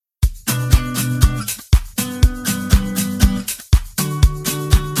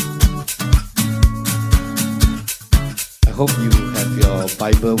hope you have your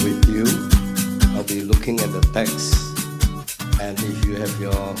Bible with you. I'll be looking at the text. And if you have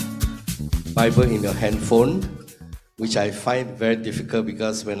your Bible in your handphone, which I find very difficult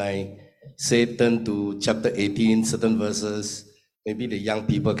because when I say turn to chapter 18, certain verses, maybe the young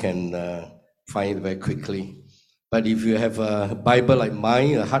people can find it very quickly. But if you have a Bible like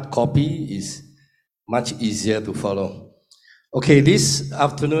mine, a hard copy is much easier to follow. Okay, this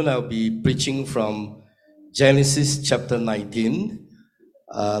afternoon I'll be preaching from Genesis chapter 19.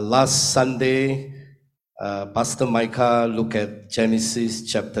 Last Sunday, Pastor Micah looked at Genesis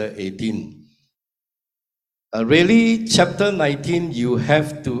chapter 18. Really, chapter 19 you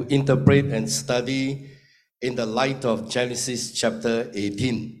have to interpret and study in the light of Genesis chapter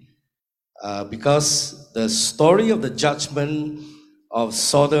 18. Because the story of the judgment of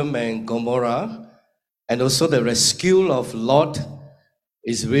Sodom and Gomorrah and also the rescue of Lot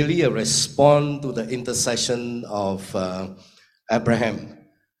is really a response to the intercession of Abraham.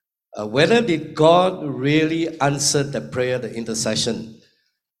 Whether did God really answer the prayer, the intercession?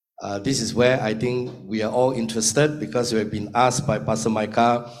 This is where I think we are all interested because we have been asked by Pastor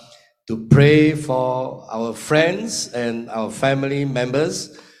Micah to pray for our friends and our family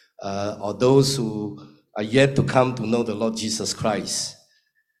members or those who are yet to come to know the Lord Jesus Christ.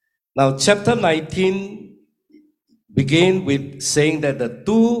 Now, chapter 19 begin with saying that the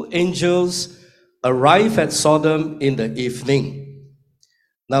two angels arrived at Sodom in the evening.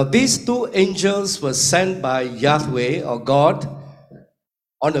 Now, these two angels were sent by Yahweh or God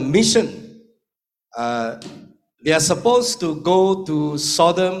on a mission. They are supposed to go to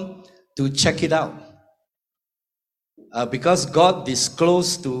Sodom to check it out. Because God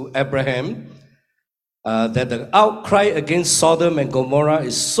disclosed to Abraham that the outcry against Sodom and Gomorrah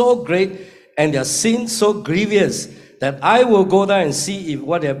is so great and their sin so grievous that I will go there and see if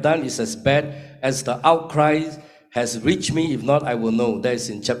what they have done is as bad as the outcry has reached me. If not, I will know. That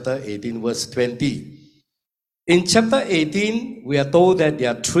is in chapter 18, verse 20. In chapter 18, we are told that there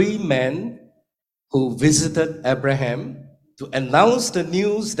are three men who visited Abraham to announce the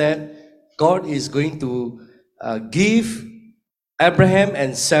news that God is going to give Abraham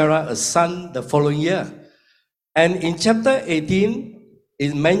and Sarah a son the following year. And in chapter 18,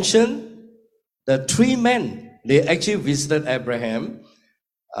 it mentioned the three men. They actually visited Abraham,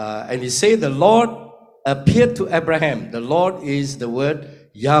 and he said the Lord appeared to Abraham. The Lord is the word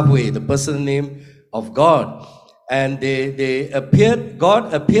Yahweh, the personal name of God. And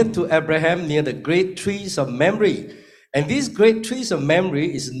God appeared to Abraham near the great trees of Mamre. And these great trees of Mamre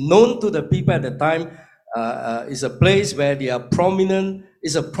is known to the people at the time. Is a place where they are prominent.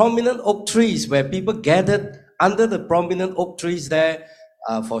 It's a prominent oak trees where people gathered under the prominent oak trees there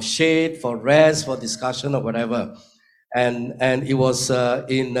for shade, for rest, for discussion or whatever. And it was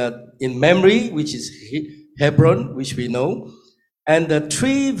in Mamre, which is Hebron, which we know. And the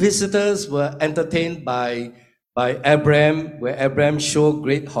three visitors were entertained by Abraham, where Abraham showed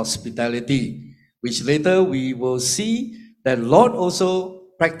great hospitality, which later we will see that Lord also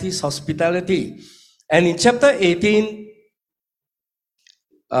practiced hospitality. And in chapter 18,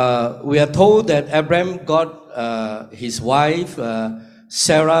 we are told that Abraham got his wife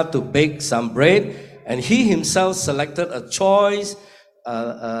Sarah to bake some bread, and he himself selected a choice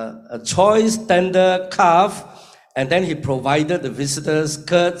tender calf, and then he provided the visitors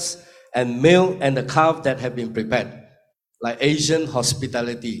curds and milk and the calf that had been prepared, like Asian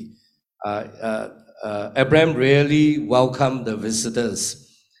hospitality. Abraham really welcomed the visitors.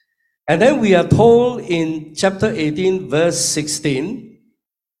 And then we are told in chapter 18, verse 16,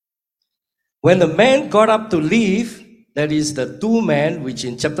 when the man got up to leave, that is the two men, which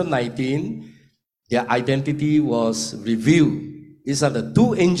in chapter 19, their identity was revealed. These are the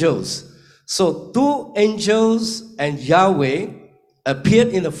two angels. So two angels and Yahweh appeared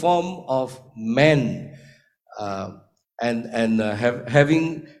in the form of men,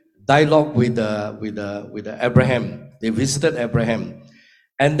 having dialogue with Abraham. They visited Abraham.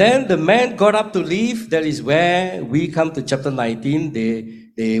 And then the man got up to leave. That is where we come to chapter 19.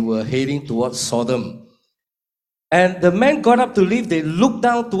 They were heading towards Sodom. And the men got up to leave. They looked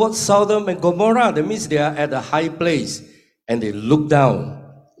down towards Sodom and Gomorrah. That means they are at a high place. And they looked down,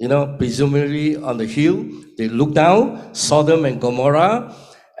 presumably on the hill. They looked down, Sodom and Gomorrah.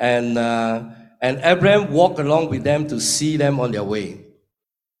 And Abraham walked along with them to see them on their way.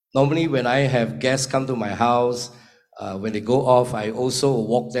 Normally, when I have guests come to my house, when they go off, I also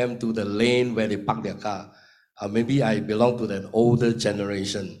walk them to the lane where they park their car. Maybe I belong to that older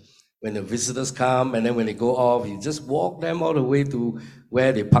generation. When the visitors come and then when they go off, you just walk them all the way to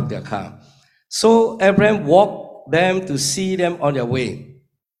where they park their car. So Abraham walked them to see them on their way.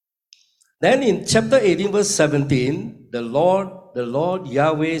 Then in chapter 18, verse 17, the Lord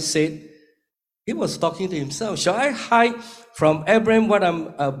Yahweh said, he was talking to himself, shall I hide from Abraham what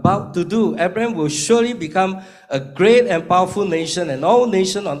I'm about to do? Abraham will surely become a great and powerful nation, and all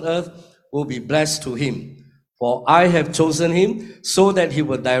nations on earth will be blessed through him. For I have chosen him so that he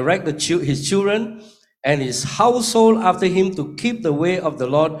will direct his children and his household after him to keep the way of the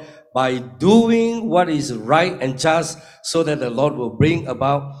Lord by doing what is right and just, so that the Lord will bring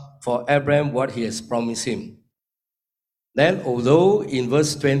about for Abraham what he has promised him. Then, although in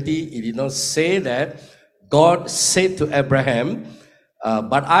verse 20, it did not say that God said to Abraham,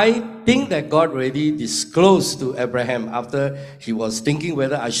 but I think that God already disclosed to Abraham after he was thinking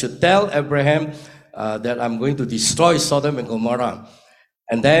whether I should tell Abraham that I'm going to destroy Sodom and Gomorrah.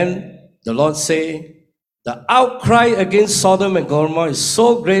 And then the Lord said, the outcry against Sodom and Gomorrah is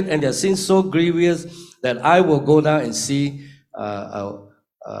so great and their sin so grievous that I will go down and see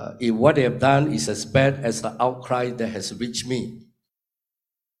if what they have done is as bad as the outcry that has reached me.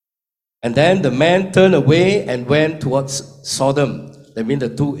 And then the man turned away and went towards Sodom. That means the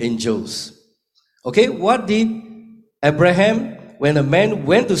two angels. Okay, what did Abraham, when the man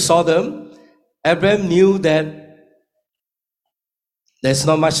went to Sodom, Abraham knew that there's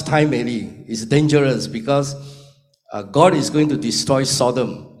not much time really. It's dangerous because God is going to destroy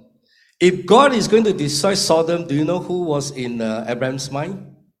Sodom. If God is going to destroy Sodom, do you know who was in Abraham's mind?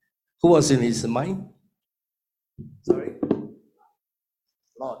 Who was in his mind? Sorry?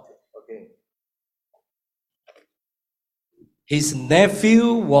 Lot. Okay. His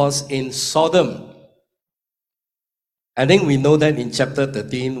nephew was in Sodom. I think we know that in chapter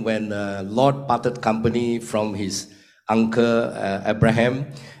 13 when Lot parted company from his uncle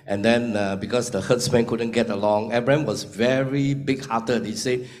Abraham, and then because the herdsmen couldn't get along, Abraham was very big-hearted. He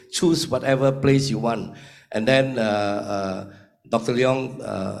said, choose whatever place you want. And then Dr.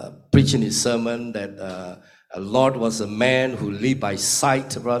 Leong preached in his sermon that Lot was a man who lived by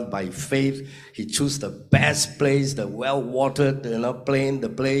sight rather by faith. He chose the best place, the well-watered, plain, the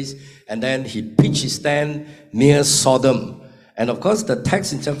place, and then he pitched his tent near Sodom. And of course, the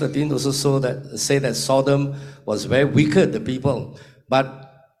text in chapter 13 also say that Sodom was very wicked, the people. But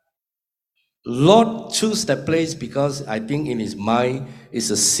Lot chose that place because I think in his mind, it's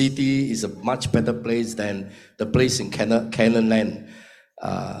a city, it's a much better place than the place in Canaan land.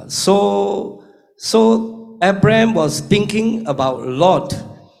 So Abraham was thinking about Lot,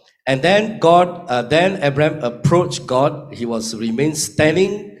 and then then Abraham approached God. He remained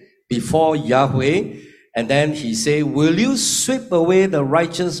standing before Yahweh, and then he said, will you sweep away the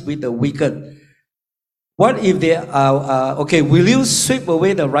righteous with the wicked? What if they are, will you sweep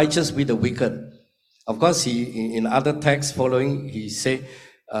away the righteous with the wicked? Of course, in other texts following, he said,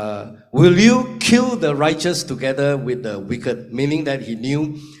 will you kill the righteous together with the wicked? Meaning that he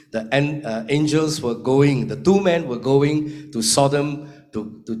knew the angels were going, the two men were going to Sodom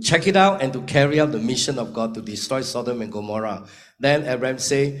to check it out and to carry out the mission of God to destroy Sodom and Gomorrah. Then Abraham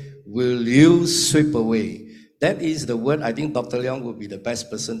said, will you sweep away? That is the word. I think Dr. Leong would be the best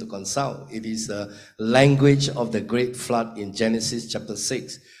person to consult. It is the language of the great flood in Genesis chapter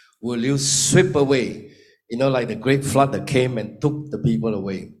 6. Will you sweep away? Like the great flood that came and took the people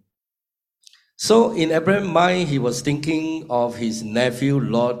away. So in Abraham's mind, he was thinking of his nephew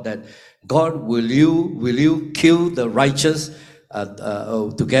Lot, that God, will you kill the righteous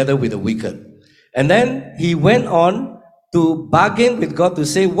together with the wicked? And then he went on to bargain with God to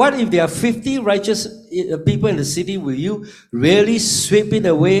say, what if there are 50 righteous people in the city? Will you really sweep it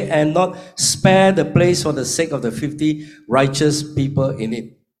away and not spare the place for the sake of the 50 righteous people in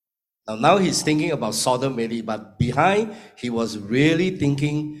it? Now he's thinking about Sodom maybe, but behind he was really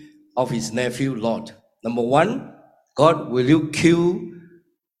thinking of his nephew Lot. Number one, God, will you kill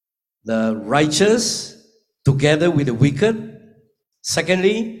the righteous together with the wicked?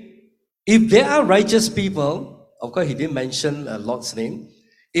 Secondly, if there are righteous people, of course he didn't mention Lot's name.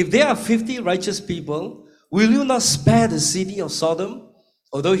 If there are 50 righteous people, will you not spare the city of Sodom?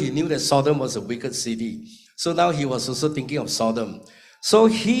 Although he knew that Sodom was a wicked city. So now he was also thinking of Sodom. So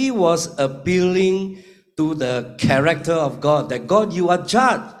he was appealing to the character of God, that God, you are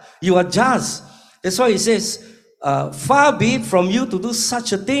judge. You are just. That's why he says, far be it from you to do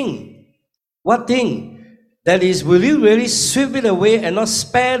such a thing. What thing? That is, will you really sweep it away and not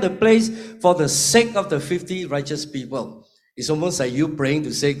spare the place for the sake of the 50 righteous people? It's almost like you praying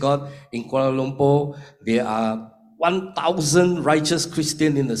to say, God, in Kuala Lumpur, there are 1,000 righteous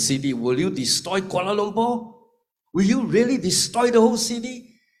Christians in the city. Will you destroy Kuala Lumpur? Will you really destroy the whole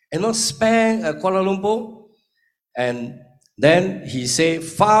city and not spare Kuala Lumpur? And then he said,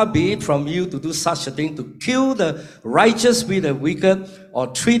 far be it from you to do such a thing, to kill the righteous with the wicked, or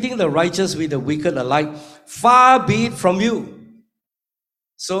treating the righteous with the wicked alike. Far be it from you.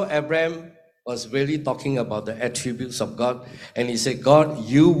 So Abraham was really talking about the attributes of God. And he said, God,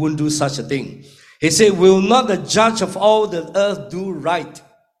 you wouldn't do such a thing. He said, will not the judge of all the earth do right?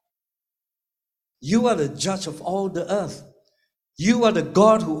 You are the judge of all the earth. You are the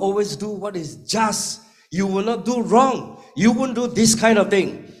God who always do what is just. You will not do wrong. You won't do this kind of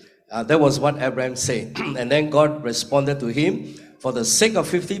thing. That was what Abraham said. And then God responded to him, for the sake of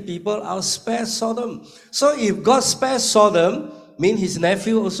 50 people, I'll spare Sodom. So if God spares Sodom, means his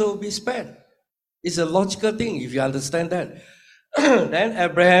nephew also will be spared. It's a logical thing if you understand that. Then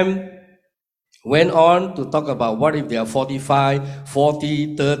Abraham went on to talk about what if there are 45,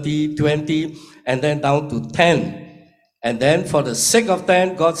 40, 30, 20, and then down to 10. And then for the sake of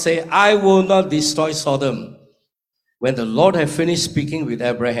 10, God said, I will not destroy Sodom. When the Lord had finished speaking with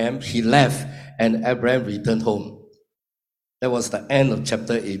Abraham, he left and Abraham returned home. That was the end of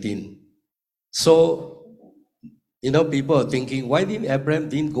chapter 18. So, people are thinking, why didn't Abraham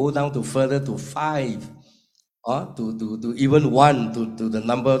didn't go down to further to 5? Or to even 1, to the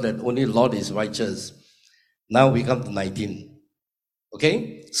number that only Lord is righteous. Now we come to 19.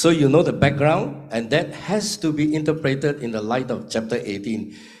 Okay, so you know the background, and that has to be interpreted in the light of chapter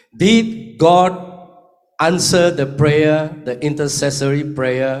 18. Did God answer the prayer, the intercessory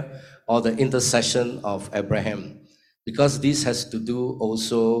prayer, or the intercession of Abraham? Because this has to do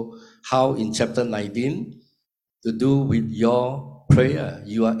also how in chapter 19 to do with your prayer.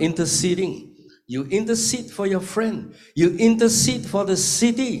 You are interceding. You intercede for your friend. You intercede for the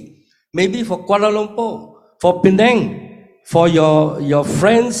city. Maybe for Kuala Lumpur, for Penang, for your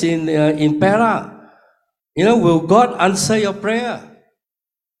friends in Perak. Will God answer your prayer?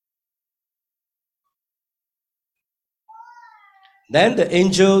 Then the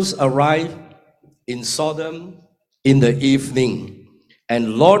angels arrived in Sodom in the evening,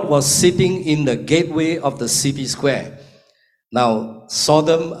 and Lot was sitting in the gateway of the city square. Now,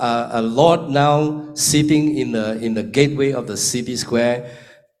 Sodom, Lot now sitting in the gateway of the city square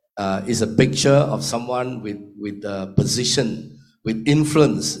is a picture of someone with position, with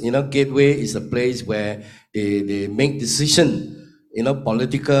influence. Gateway is a place where they make decision.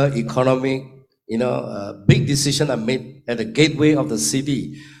 Political, economic, big decisions are made at the gateway of the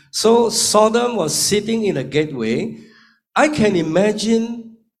city. So Sodom was sitting in a gateway. I can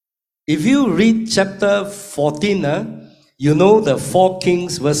imagine if you read chapter 14, the 4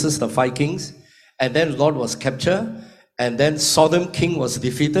 kings versus the 5 kings, and then Lot was captured, and then Sodom king was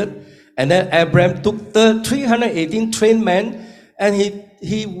defeated, and then Abraham took the 318 trained men, and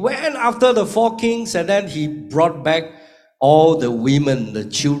he went after the 4 kings, and then he brought back all the women, the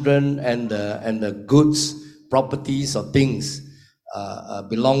children, and the goods, properties or things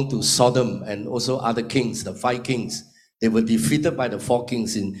belong to Sodom and also other kings, the 5 kings. They were defeated by the 4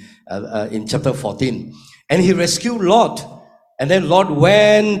 kings in chapter 14. And he rescued Lot. And then Lot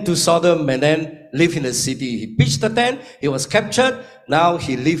went to Sodom and then lived in the city. He pitched the tent. He was captured. Now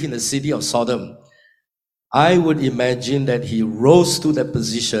he lived in the city of Sodom. I would imagine that he rose to that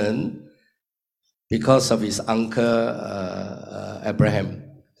position because of his uncle Abraham.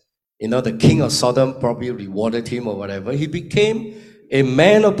 The king of Sodom probably rewarded him or whatever. He became a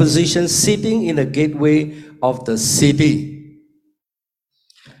man of position sitting in the gateway of the city.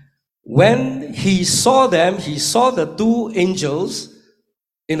 When he saw them, he saw the 2 angels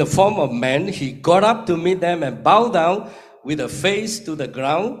in the form of men. He got up to meet them and bowed down with a face to the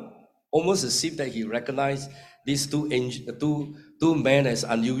ground, almost as if that he recognized these two men as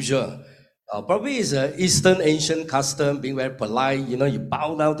unusual. Probably is an Eastern ancient custom, being very polite. You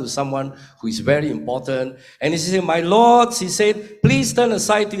bow down to someone who is very important. And he said, my lords, he said, please turn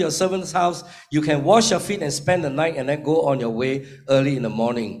aside to your servant's house. You can wash your feet and spend the night and then go on your way early in the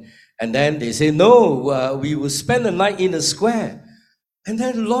morning. And then they say, no, we will spend the night in the square. And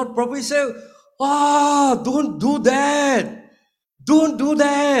then Lord probably said, don't do that. Don't do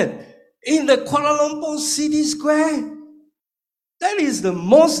that. In the Kuala Lumpur city square, that is the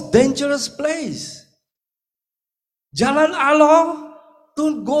most dangerous place. Jalan Allah,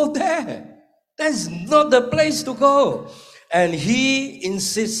 don't go there. That's not the place to go. And he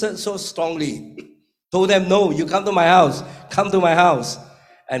insisted so strongly. Told them, no, you come to my house. Come to my house.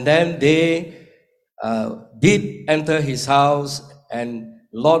 And then they did enter his house, and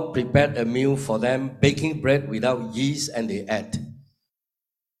Lord prepared a meal for them, baking bread without yeast, and they ate.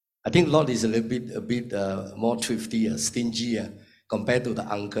 I think Lord is a bit more thrifty, stingy compared to the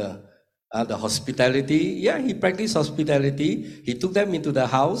uncle. The hospitality, he practiced hospitality. He took them into the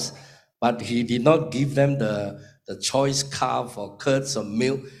house, but he did not give them the choice calf or curds or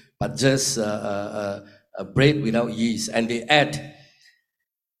milk, but just bread without yeast, and they ate.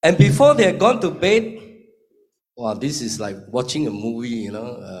 And before they had gone to bed, Wow, this is like watching a movie,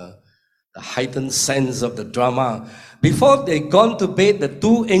 the heightened sense of the drama. Before they gone to bed, the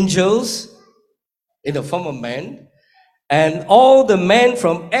two angels in the form of man, and all the men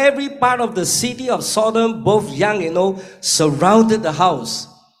from every part of the city of Sodom, both young and old, surrounded the house.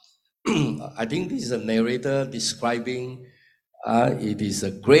 I think this is a narrator describing it is a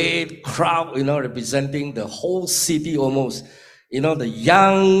great crowd, representing the whole city almost. The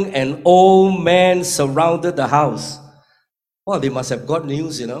young and old men surrounded the house. Well, they must have got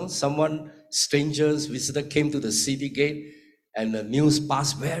news, strangers, visitor came to the city gate, and the news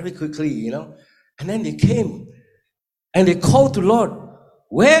passed very quickly, And then they came and they called to Lord,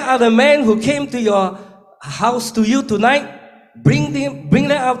 where are the men who came to your house to you tonight? Bring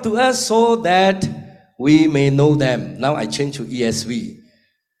them up to us so that we may know them. Now I change to ESV.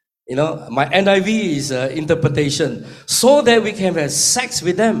 My NIV is interpretation, so that we can have sex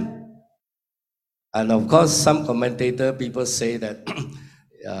with them. And of course, some commentator people say that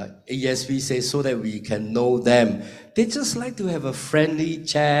ESV says so that we can know them. They just like to have a friendly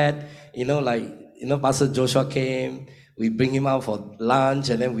chat, Pastor Joshua came, we bring him out for lunch,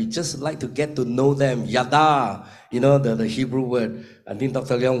 and then we just like to get to know them. Yada, the Hebrew word. I think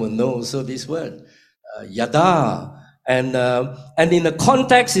Dr. Leong will know also this word. Yada. And in the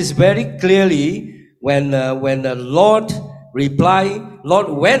context is very clearly when the Lord replied, Lord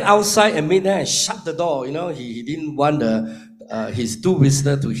went outside and met them and shut the door. He didn't want his two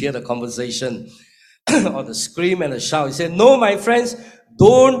visitors to hear the conversation or the scream and the shout. He said, no, my friends,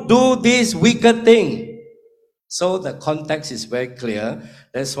 don't do this wicked thing. So the context is very clear.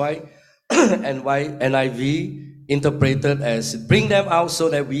 That's why NIV interpreted as bring them out so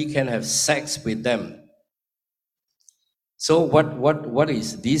that we can have sex with them. So what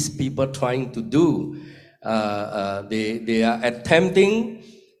is these people trying to do? They are attempting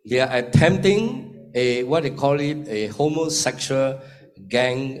a what they call it, a homosexual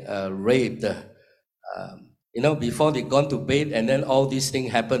gang rape. Before they gone to bed, and then all these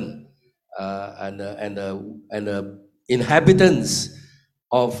things happen, and the inhabitants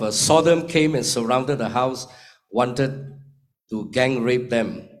of Sodom came and surrounded the house, wanted to gang rape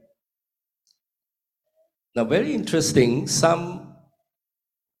them. Now, very interesting. Some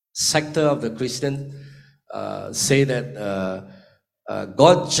sector of the Christian say that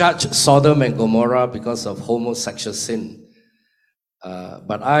God judged Sodom and Gomorrah because of homosexual sin.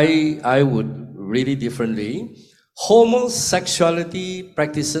 But I would read it differently. Homosexual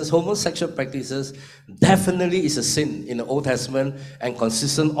practices definitely is a sin in the Old Testament and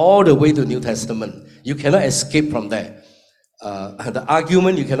consistent all the way to New Testament. You cannot escape from that. The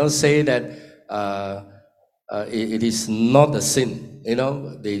argument, you cannot say that it is not a sin.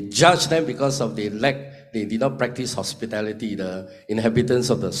 They judge them because of they did not practice hospitality, the inhabitants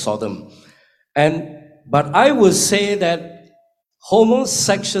of the Sodom. But I would say that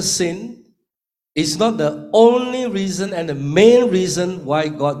homosexual sin is not the only reason and the main reason why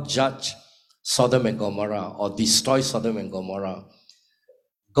God judged Sodom and Gomorrah or destroyed Sodom and Gomorrah.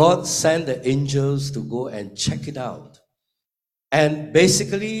 God sent the angels to go and check it out. And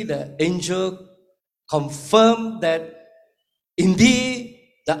basically the angel confirmed that indeed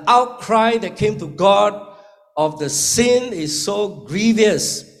the outcry that came to God of the sin is so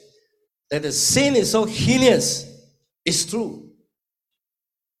grievous, that the sin is so heinous, is true.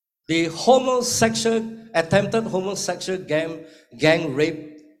 The attempted homosexual gang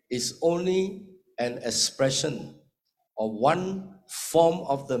rape is only an expression or one form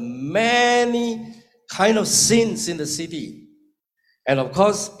of the many kind of sins in the city. And of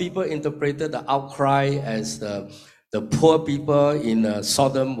course, people interpreted the outcry as the poor people in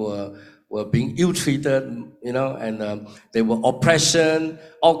Sodom were being ill-treated, and they were oppression,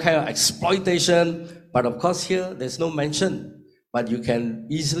 all kind of exploitation. But of course, here there's no mention. But you can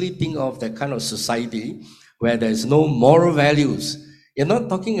easily think of that kind of society where there's no moral values. You're not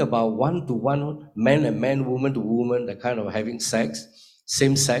talking about one-to-one, man and man, woman to woman, that kind of having sex,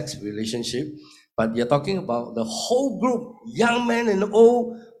 same-sex relationship. But you're talking about the whole group, young men and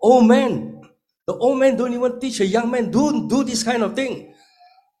old men. The old men don't even teach a young man, don't do this kind of thing.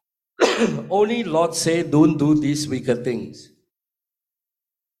 Only Lord say, don't do these wicked things.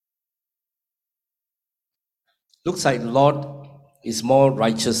 Looks like Lord is more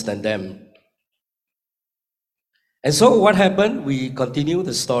righteous than them. And so what happened? We continue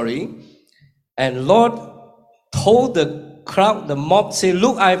the story. And Lord told the crowd, the mob, say,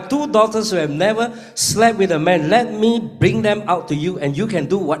 look, I have two daughters who have never slept with a man. Let me bring them out to you, and you can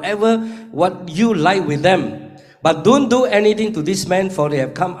do what you like with them. But don't do anything to this man, for they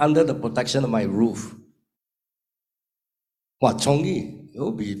have come under the protection of my roof. Wow, Chongyi,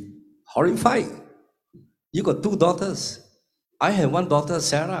 you'll be horrified. You got two daughters. I have one daughter,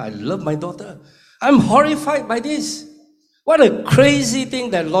 Sarah. I love my daughter. I'm horrified by this. What a crazy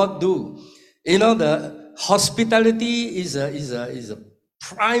thing that Lord do. You know, the hospitality is a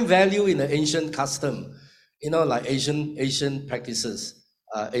prime value in the ancient custom. You know, like Asian practices,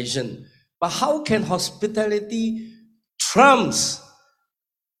 Asian. But how can hospitality trumps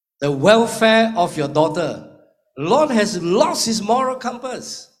the welfare of your daughter? Lord has lost his moral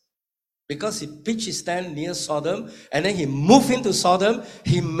compass because he pitched his tent near Sodom, and then he moved into Sodom.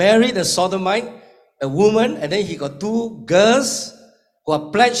 He married a Sodomite, a woman, and then he got two girls who are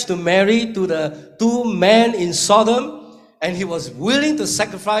pledged to marry to the two men in Sodom, and he was willing to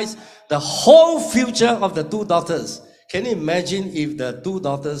sacrifice the whole future of the two daughters. Can you imagine if the two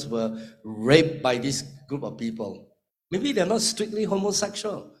daughters were raped by this group of people? Maybe they're not strictly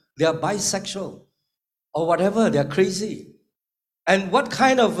homosexual, they are bisexual or whatever, they're crazy. And what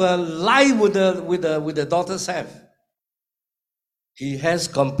kind of a life would the daughters have? He has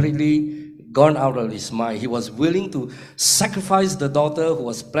completely gone out of his mind. He was willing to sacrifice the daughter who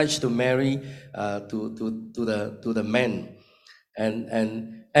was pledged to marry to the men.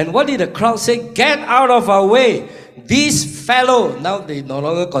 And what did the crowd say? Get out of our way. This fellow, now they no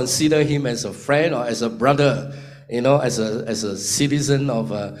longer consider him as a friend or as a brother, you know, as a citizen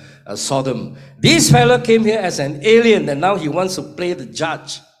of Sodom. This fellow came here as an alien, and now he wants to play the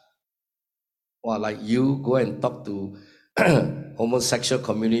judge. Or like you go and talk to homosexual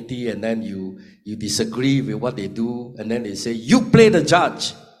community, and then you disagree with what they do, and then they say, you play the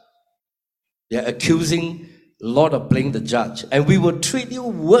judge. They're accusing Lord of playing the judge, and we will treat you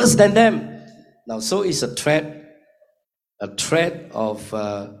worse than them. Now, so it's a threat of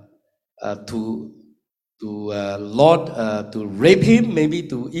to Lord to rape him, maybe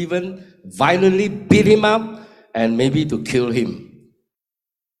to even violently beat him up, and maybe to kill him.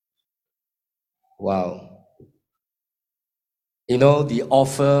 Wow. You know, the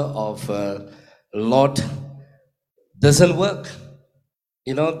offer of Lord doesn't work.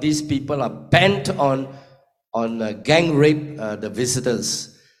 You know, these people are bent on gang rape the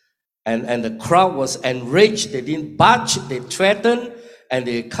visitors. And the crowd was enraged. They didn't budge. They threatened, and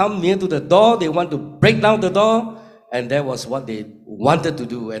they come near to the door. They want to break down the door, and that was what they wanted to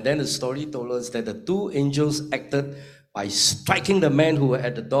do. And then the story told us that the two angels acted by striking the men who were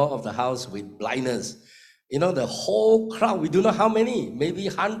at the door of the house with blindness. You know, the whole crowd, we don't know how many, maybe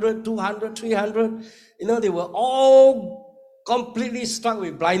 100, 200, 300. You know, they were all completely struck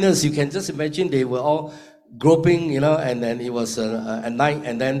with blindness. You can just imagine they were all groping, you know, and then it was a night,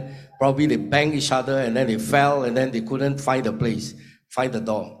 and then probably they banged each other, and then they fell, and then they couldn't find the place, find the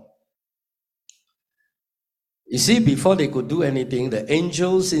door. You see, before they could do anything, the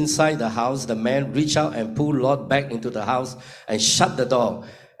angels inside the house, the men reached out and pulled Lot back into the house and shut the door.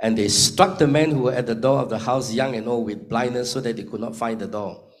 And they struck the men who were at the door of the house, young and old, with blindness, so that they could not find the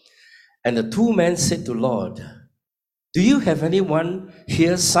door. And the two men said to Lord, do you have anyone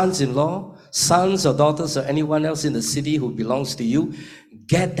here, sons-in-law, sons or daughters, or anyone else in the city who belongs to you?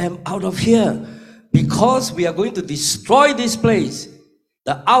 Get them out of here, because we are going to destroy this place.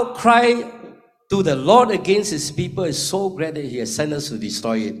 The outcry to the Lord against his people is so great that he has sent us to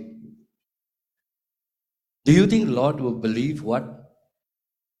destroy it. Do you think Lord will believe what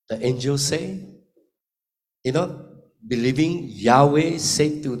the angels say? You know, believing Yahweh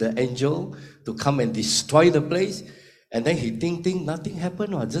said to the angel to come and destroy the place, and then he think nothing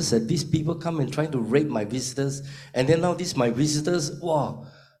happened, or just that these people come and try to rape my visitors, and then now these my visitors, wow,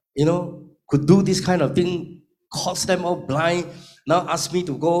 you know, could do this kind of thing, cause them all blind. Now ask me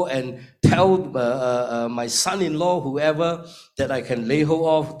to go and tell my son-in-law, whoever that I can lay hold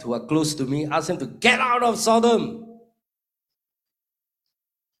of, who are close to me, ask them to get out of Sodom.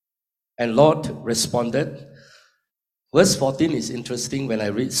 And Lot responded. Verse 14 is interesting when I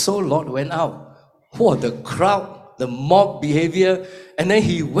read. So Lot went out. Oh, the crowd, the mob behavior, and then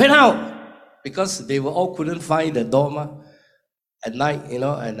he went out because they were all couldn't find the door at night, you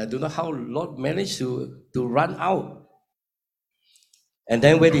know, and I don't know how Lot managed to run out. And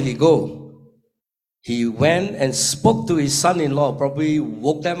then where did he go? He went and spoke to his son-in-law, probably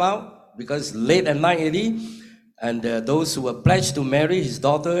woke them out because it's late at night already. And those who were pledged to marry his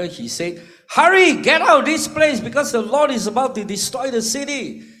daughter, he said, hurry, get out of this place because the Lord is about to destroy the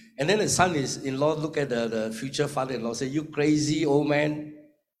city. And then the son-in-law look at the future father-in-law, say, you crazy old man.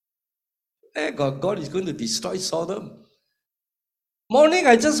 God is going to destroy Sodom. Morning,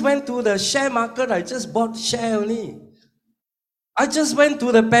 I just went to the share market. I just bought share only. I just went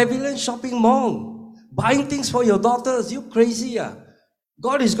to the Pavilion shopping mall, buying things for your daughters. You crazy, ah?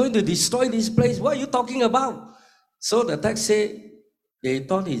 God is going to destroy this place. What are you talking about? So the text say they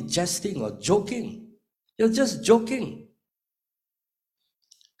thought he's jesting or joking. You're just joking.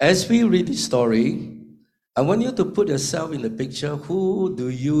 As we read the story, I want you to put yourself in the picture. Who do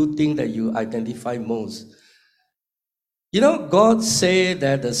you think that you identify most? You know, God said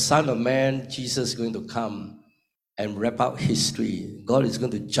that the Son of Man, Jesus, is going to come and wrap up history. God is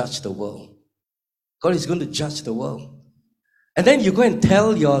going to judge the world. God is going to judge the world. And then you go and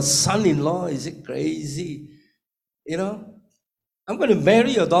tell your son-in-law, is it crazy? You know, I'm going to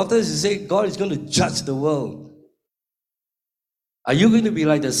marry your daughters. You say God is going to judge the world. Are you going to be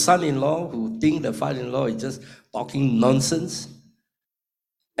like the son-in-law who think the father-in-law is just talking nonsense?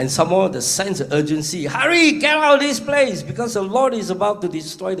 And some more the sense of urgency. Hurry, get out of this place because the Lord is about to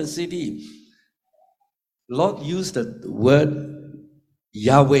destroy the city. Lord used the word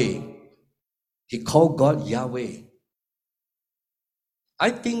Yahweh. He called God Yahweh. I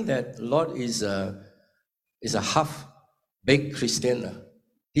think that Lord is a half-baked Christian.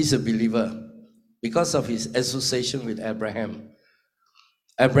 He's a believer because of his association with Abraham.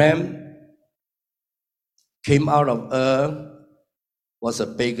 Abraham came out of Ur, was a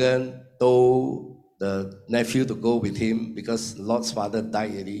pagan, told the nephew to go with him because Lot's father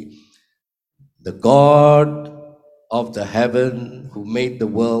died already. The God of the heaven who made the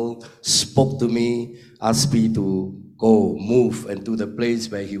world spoke to me, asked me to go, move, and to the place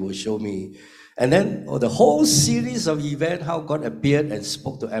where he will show me. And then the whole series of events, how God appeared and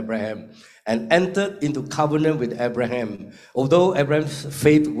spoke to Abraham and entered into covenant with Abraham. Although Abraham's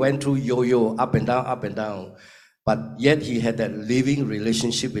faith went through yo-yo, up and down, but yet he had that living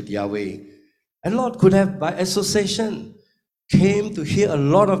relationship with Yahweh. And Lord could have, by association, came to hear a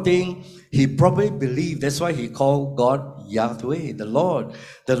lot of things. He probably believed. That's why he called God Yahweh, the Lord.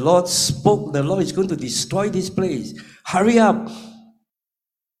 The Lord spoke. The Lord is going to destroy this place. Hurry up.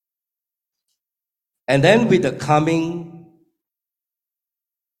 And then with the coming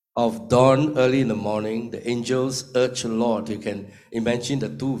of dawn early in the morning, the angels urged the Lord. You can imagine the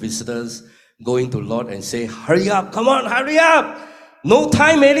two visitors going to Lord and say, hurry up, come on, hurry up. No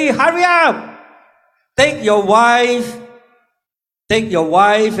time, Mary, hurry up. Take your wife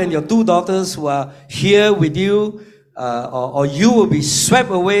and your two daughters who are here with you, or you will be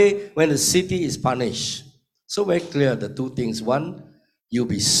swept away when the city is punished. So very clear, the two things. One, you'll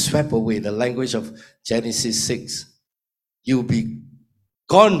be swept away, the language of Genesis 6. You'll be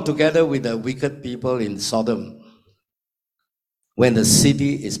gone together with the wicked people in Sodom when the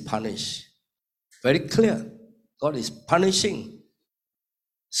city is punished. Very clear. God is punishing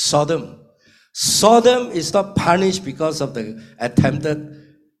Sodom. Sodom is not punished because of the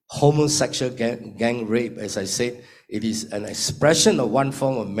attempted homosexual gang rape. As I said, it is an expression of one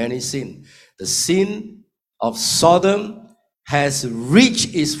form of many sin. The sin of Sodom has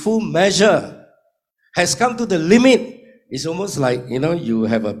reached its full measure, has come to the limit. It's almost like, you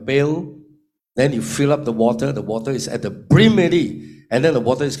have a pail, then you fill up the water is at the brim already, and then the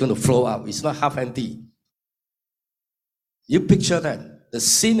water is going to flow out. It's not half empty. You picture that. The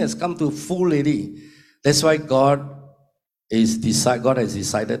sin has come to full already. That's why God has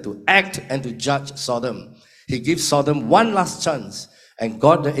decided to act and to judge Sodom. He gives Sodom one last chance and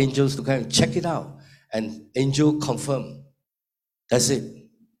got the angels to come and check it out. And angel confirmed. That's it.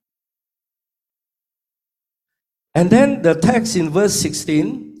 And then the text in verse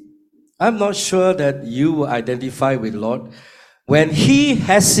 16, I'm not sure that you will identify with Lord. When he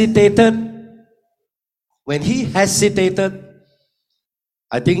hesitated,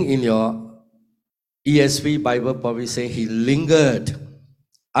 I think in your ESV Bible probably say he lingered.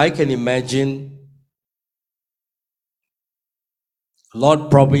 I can imagine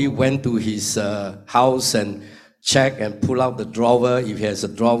Lord probably went to his house and check and pull out the drawer. If he has a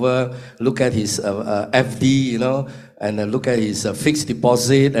drawer, look at his FD, and look at his fixed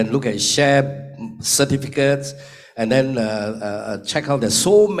deposit and look at his share certificates, and then check out there's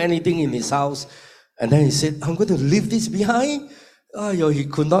so many things in his house. And then he said, I'm going to leave this behind. Oh, he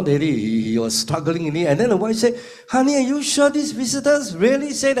could not really. He was struggling in it. And then the wife said, honey, are you sure these visitors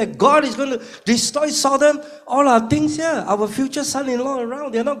really say that God is going to destroy Sodom? All our things here, our future son-in-law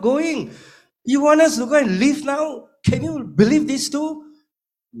around, they're not going. You want us to go and leave now? Can you believe this too?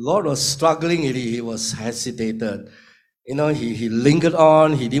 Lord was struggling in it. He was hesitated. He lingered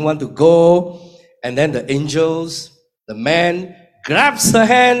on. He didn't want to go. And then the angels, the man, grabs the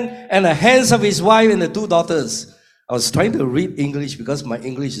hand and the hands of his wife and the two daughters. I was trying to read English because my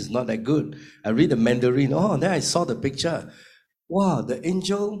English is not that good. I read the Mandarin. Oh, then I saw the picture. Wow, the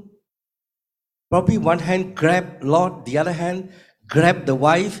angel, probably one hand grabbed Lord, the other hand grabbed the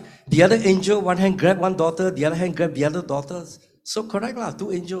wife. The other angel, one hand grabbed one daughter, the other hand grabbed the other daughters. So correct lah,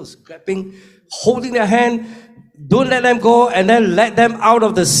 two angels grabbing, holding their hand, don't let them go, and then let them out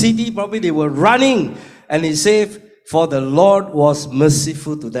of the city. Probably they were running. And he said, for the Lord was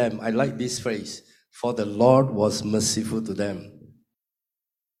merciful to them. I like this phrase. For the Lord was merciful to them.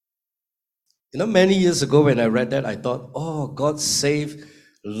 You know, many years ago when I read that, I thought, oh, God saved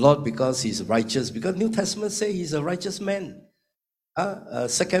Lot because he's righteous. Because New Testament say he's a righteous man.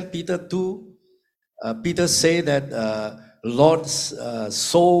 2 Peter 2, Peter say that Lot's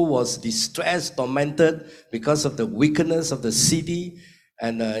soul was distressed, tormented because of the wickedness of the city,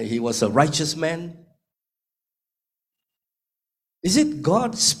 and he was a righteous man. Is it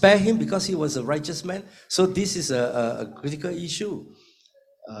God spare him because he was a righteous man? So this is a critical issue.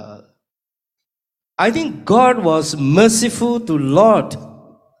 I think God was merciful to Lot.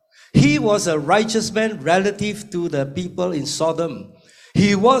 He was a righteous man relative to the people in Sodom.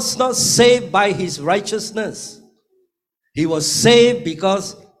 He was not saved by his righteousness. He was saved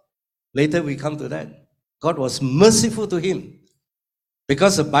because, later we come to that, God was merciful to him.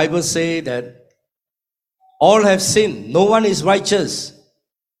 Because the Bible says that all have sinned, no one is righteous.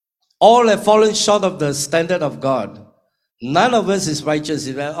 All have fallen short of the standard of God. None of us is righteous.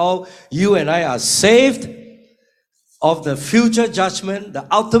 All you and I are saved of the future judgment, the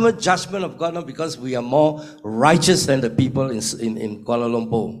ultimate judgment of God, not because we are more righteous than the people in Kuala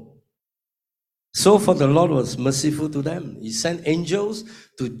Lumpur. So for the Lord was merciful to them. He sent angels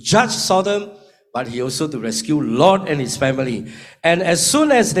to judge Sodom, but he also to rescue Lot and his family. And as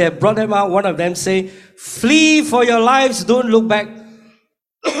soon as they brought them out, one of them say, flee for your lives, don't look back.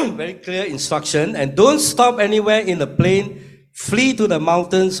 Very clear instruction. And don't stop anywhere in the plain. Flee to the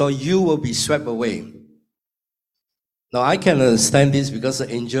mountains or you will be swept away. Now I can understand this because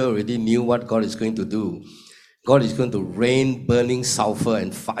the angel already knew what God is going to do. God is going to rain burning sulfur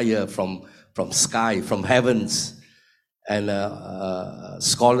and fire from sky, from heavens. And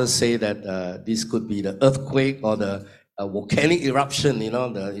scholars say that this could be the earthquake or the volcanic eruption,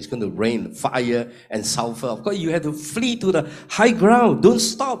 it's going to rain fire and sulfur. Of course, you have to flee to the high ground. Don't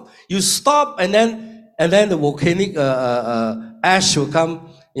stop. You stop and then the volcanic ash will come,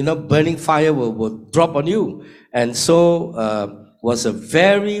 burning fire will drop on you. And so was a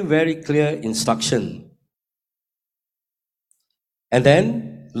very, very clear instruction. And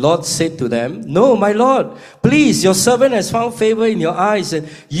then Lord said to them, no, my Lord, please, your servant has found favor in your eyes, and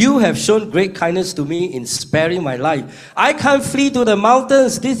you have shown great kindness to me in sparing my life. I can't flee to the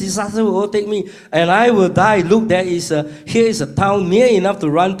mountains. This disaster will overtake me, and I will die. Look, here is a town near enough to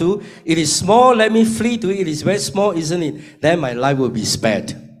run to. It is small. Let me flee to it. It is very small, isn't it? Then my life will be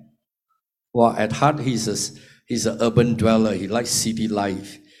spared. Well, at heart, he's an urban dweller. He likes city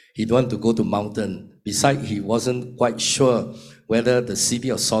life. He don't want to go to mountain. Besides, he wasn't quite sure whether the city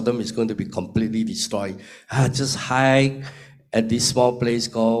of Sodom is going to be completely destroyed. Just hide at this small place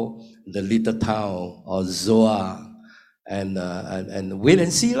called the little town or Zoar and wait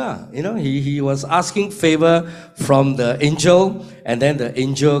and see lah. He was asking favor from the angel, and then the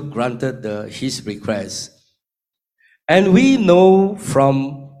angel granted his request. And we know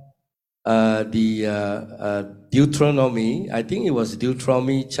from the Deuteronomy, I think it was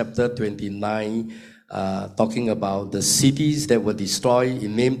Deuteronomy chapter 29, talking about the cities that were destroyed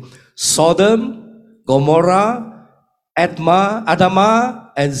in name Sodom, Gomorrah,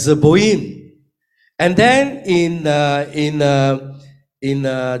 Admah, and Zeboim. And then in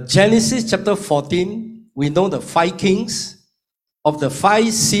Genesis chapter 14, we know the 5 kings of the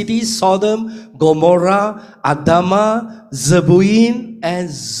 5 cities: Sodom, Gomorrah, Admah, Zeboim, and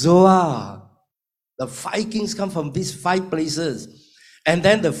Zoar. The 5 kings come from these 5 places. And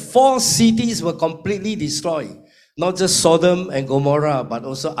then the 4 cities were completely destroyed. Not just Sodom and Gomorrah, but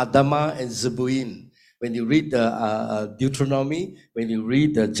also Admah and Zeboim. When you read the Deuteronomy, when you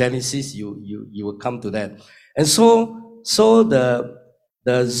read the Genesis, you will come to that. And so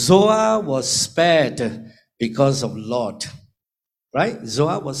the Zoar was spared because of Lot. Right?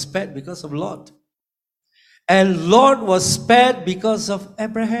 Zoar was spared because of Lot. And Lot was spared because of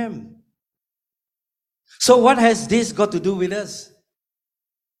Abraham. So what has this got to do with us?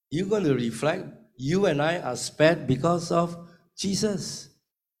 You're going to reflect, you and I are spared because of Jesus.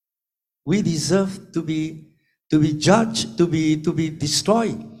 We deserve to be judged, to be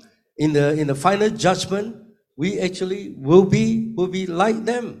destroyed. In the final judgment, we actually will be like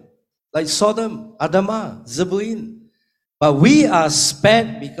them, like Sodom, Admah, Zeboim. But we are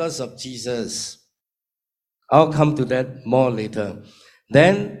spared because of Jesus. I'll come to that more later.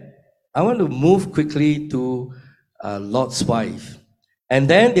 Then I want to move quickly to Lot's wife. And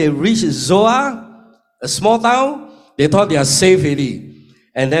then they reached Zoar, a small town. They thought they are safe already.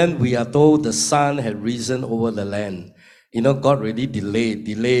 And then we are told the sun had risen over the land. God really delayed,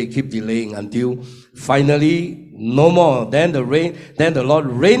 keep delaying until finally no more. Then the Lord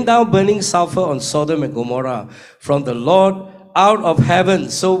rained down burning sulfur on Sodom and Gomorrah from the Lord out of heaven.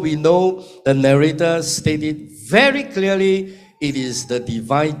 So we know the narrator stated very clearly it is the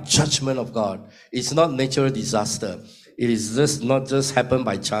divine judgment of God. It's not natural disaster. It is just not just happened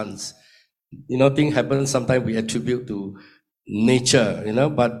by chance. Things happen sometimes we attribute to nature,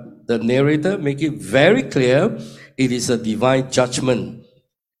 but the narrator make it very clear it is a divine judgment.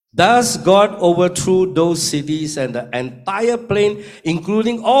 Thus God overthrew those cities and the entire plain,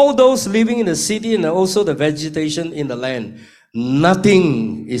 including all those living in the city and also the vegetation in the land.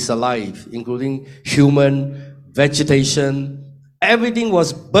 Nothing is alive, including human, vegetation. Everything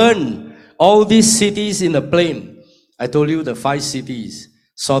was burned. All these cities in the plain. I told you the 5 cities: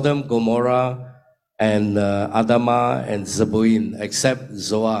 Sodom, Gomorrah, and Adama and Zeboim, except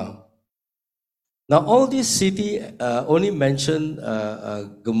Zoar. Now, all these cities only mention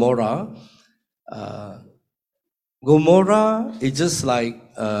Gomorrah. Gomorrah is just like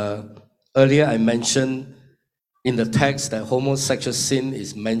earlier I mentioned in the text that homosexual sin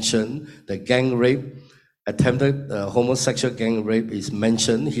is mentioned, the gang rape, attempted homosexual gang rape is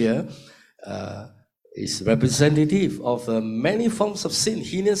mentioned here. Is representative of many forms of sin,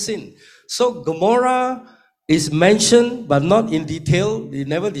 heinous sin. So Gomorrah is mentioned, but not in detail. They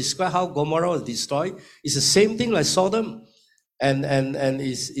never describe how Gomorrah was destroyed. It's the same thing like Sodom, and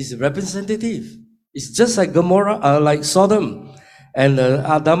is representative. It's just like Gomorrah, like Sodom, and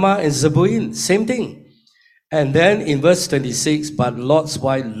Adama and Zeboim, same thing. And then in verse 26, but Lot's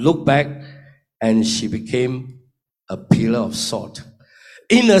wife looked back, and she became a pillar of salt.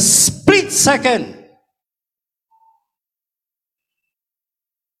 In a split second.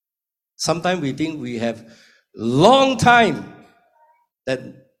 Sometimes we think we have long time that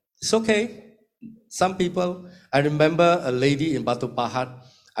it's okay. Some people, I remember a lady in Batu Pahat.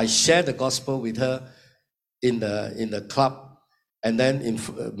 I shared the gospel with her in the club, and then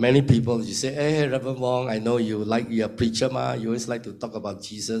many people, you say, "Hey, Reverend Wong, I know you're a preacher, ma. You always like to talk about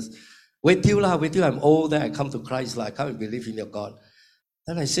Jesus. Wait till I'm old, then I come to Christ, I come and believe in your God."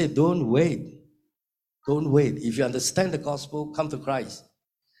 Then I say, don't wait. If you understand the gospel, come to Christ.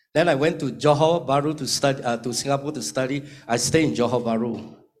 Then I went to Johor Bahru to study, to Singapore to study. I stayed in Johor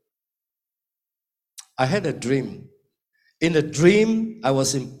Bahru. I had a dream. In the dream, I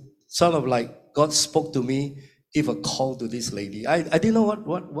was sort of like God spoke to me, give a call to this lady. I didn't know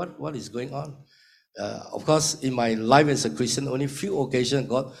what is going on. Of course, in my life as a Christian, only few occasions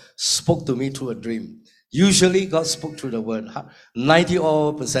God spoke to me through a dream. Usually, God spoke through the word.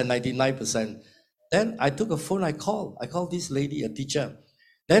 90%, 99%. Then I took a phone. I called this lady, a teacher.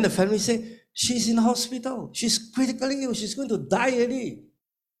 Then the family said, she's in the hospital. She's critically ill. She's going to die already.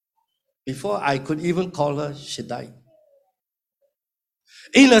 Before I could even call her, she died.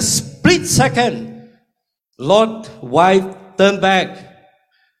 In a split second, Lot's wife turned back.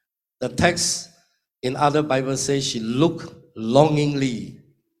 The text in other Bibles says she looked longingly.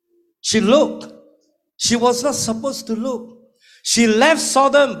 She looked. She was not supposed to look. She left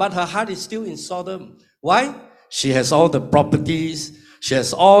Sodom, but her heart is still in Sodom. Why? She has all the properties. She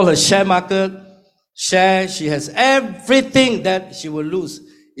has all her share market, she has everything that she will lose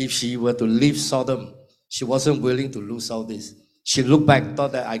if she were to leave Sodom. She wasn't willing to lose all this. She looked back,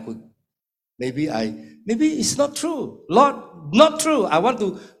 thought that I could, maybe it's not true. Lord, not true. I want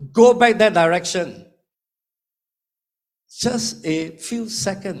to go back that direction. Just a few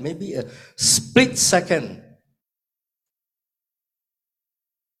seconds, maybe a split second.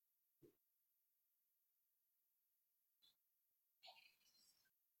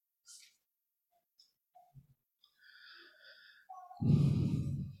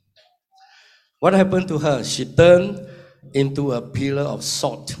 What happened to her? She turned into a pillar of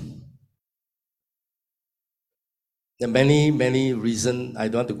salt. There are many reasons. I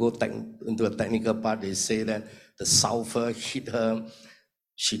don't want to go into a technical part. They say that the sulfur hit her,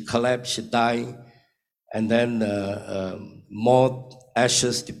 she collapsed, she died, and then more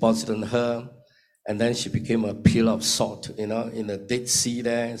ashes deposited on her, and then she became a pillar of salt. In the Dead Sea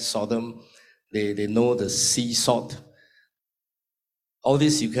there, Sodom, they know the sea salt. All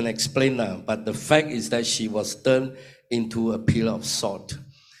this you can explain now, but the fact is that she was turned into a pillar of salt.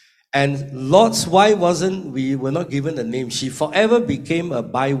 And Lot's wife we were not given a name. She forever became a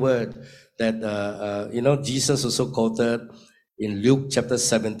byword that, Jesus also quoted in Luke chapter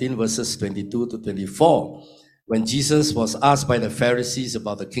 17, verses 22 to 24. When Jesus was asked by the Pharisees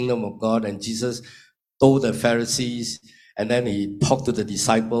about the kingdom of God, and Jesus told the Pharisees, and then he talked to the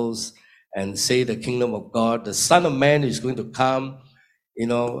disciples and say the kingdom of God, the Son of Man is going to come,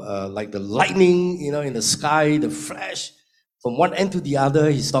 like the lightning, in the sky, the flash. from one end to the other.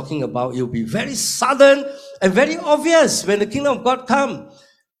 He's talking about it will be very sudden and very obvious when the kingdom of God comes.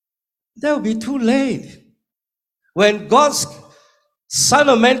 That will be too late. When God's Son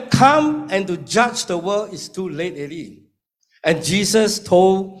of Man come and to judge the world, it's too late already. And Jesus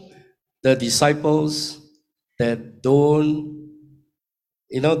told the disciples that don't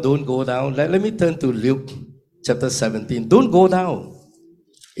go down. Let me turn to Luke chapter 17. Don't go down.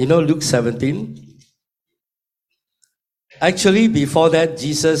 Luke 17. Actually, before that,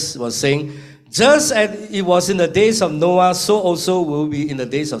 Jesus was saying, just as it was in the days of Noah, so also will be in the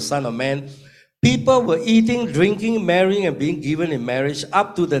days of Son of Man. People were eating, drinking, marrying, and being given in marriage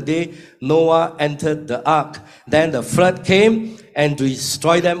up to the day Noah entered the ark. Then the flood came and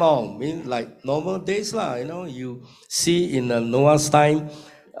destroyed them all. Like normal days, lah. You see in Noah's time,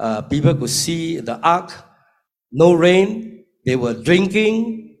 people could see the ark, no rain, they were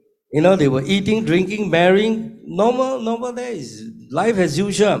drinking, they were eating, drinking, marrying, normal days, life as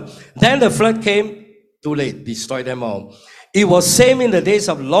usual. Then the flood came, too late, destroyed them all. It was same in the days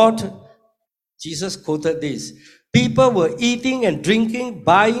of Lot. Jesus quoted this. People were eating and drinking,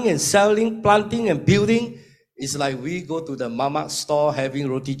 buying and selling, planting and building. It's like we go to the mama store having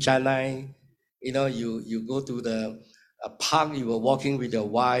roti canai. You go to the park, you were walking with your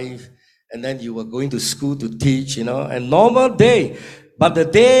wife, and then you were going to school to teach, and normal day. But the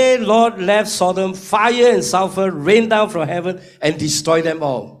day Lord left Sodom, fire and sulfur rained down from heaven and destroyed them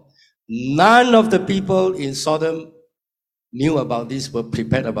all. None of the people in Sodom knew about this, were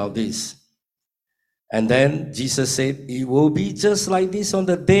prepared about this. And then Jesus said, it will be just like this on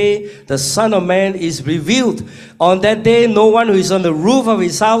the day the Son of Man is revealed. On that day, no one who is on the roof of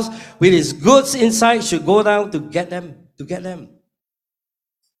his house with his goods inside should go down to get them.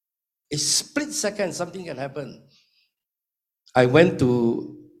 A split second, something can happen. I went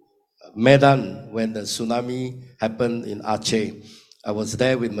to Medan when the tsunami happened in Aceh. I was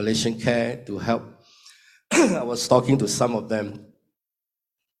there with Malaysian Care to help. I was talking to some of them.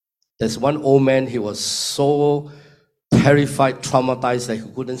 There's one old man, he was so terrified, traumatized that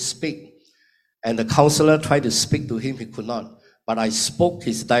he couldn't speak. And the counselor tried to speak to him, he could not. But I spoke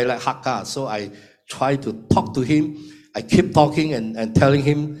his dialect Hakka, so I tried to talk to him. I kept talking and telling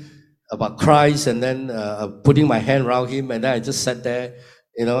him about Christ, and then putting my hand around him, and then I just sat there,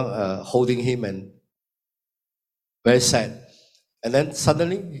 holding him, and very sad. And then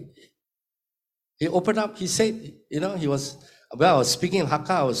suddenly, he opened up, he said, I was speaking in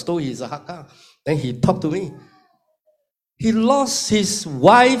Hakka, I was told he's a Hakka. Then he talked to me. He lost his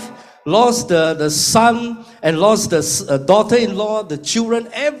wife, lost the son, and lost the daughter-in-law, the children,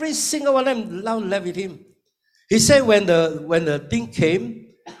 every single one of them now left with him. He said when the thing came,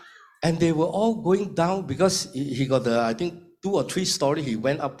 and they were all going down because he got I think 2 or 3 stories. He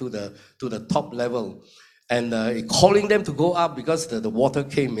went up to the top level, and calling them to go up because the water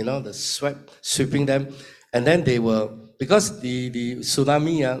came, the sweeping them, and then they were, because the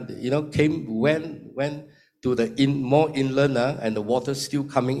tsunami, came went to the more inland, and the water still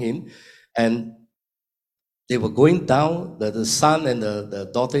coming in, and they were going down, the son and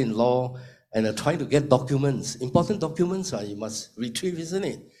the daughter-in-law, and they're trying to get documents, important documents. You must retrieve, isn't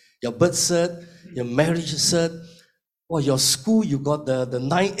it? Your birth cert, your marriage cert, or your school, you got the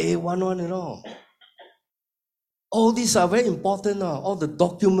 9A11, All these are very important. All the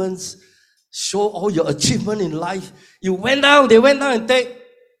documents show all your achievement in life. They went down and take.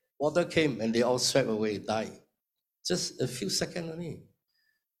 Water came and they all swept away, died. Just a few seconds only.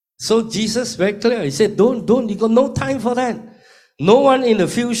 So Jesus very clear. He said, don't, you got no time for that. No one in the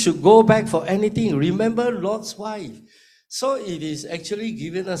field should go back for anything. Remember Lot's wife. So it is actually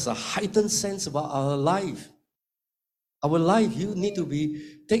giving us a heightened sense about our life. Our life, you need to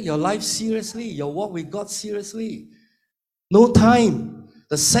take your life seriously, your walk with God seriously. No time.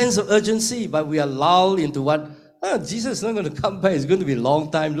 The sense of urgency, but we are lulled into what? Jesus is not going to come back. It's going to be a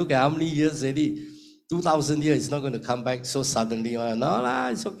long time. Look at how many years already. 2,000 years, it's not going to come back so suddenly. No,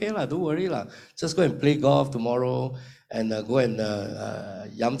 it's okay, don't worry. Just go and play golf tomorrow, and go and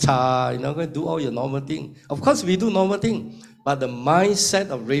yam cha, go and do all your normal thing. Of course, we do normal thing, but the mindset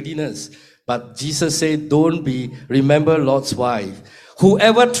of readiness. But Jesus said, remember Lot's wife.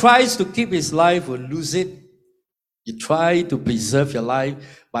 Whoever tries to keep his life will lose it. You try to preserve your life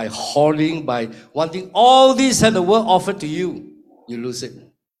by hoarding, by wanting all this that the world offered to you, you lose it.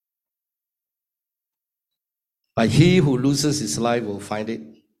 But he who loses his life will find it.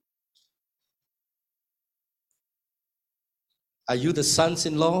 Are you the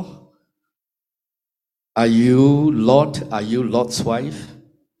sons-in-law? Are you Lot? Are you Lot's wife?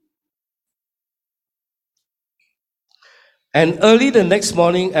 And early the next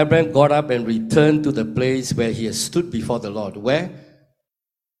morning, Abraham got up and returned to the place where he had stood before the Lord. Where?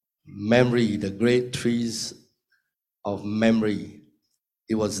 Memory, the great trees of memory.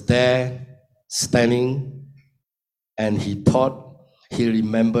 He was there standing, and he thought he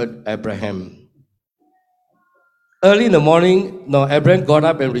remembered Abraham. Early in the morning, Abraham got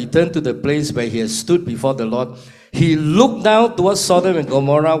up and returned to the place where he had stood before the Lord. He looked down towards Sodom and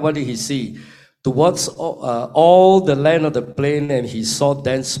Gomorrah. What did he see? Towards all the land of the plain, and he saw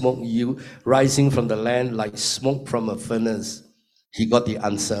dense smoke rising from the land like smoke from a furnace. He got the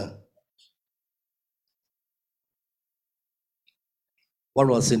answer. What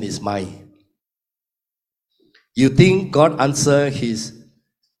was in his mind? You think God answered his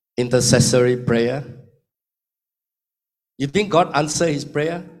intercessory prayer? You think God answered his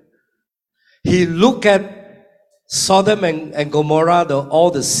prayer? He looked at Sodom and Gomorrah,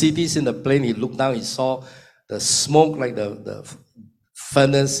 all the cities in the plain. He looked down, he saw the smoke like the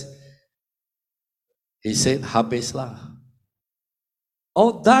furnace. He said, Habeslah.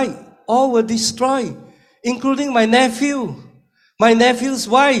 All died, all were destroyed, including my nephew, my nephew's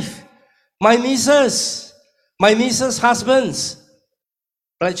wife, my nieces, my nieces' husbands,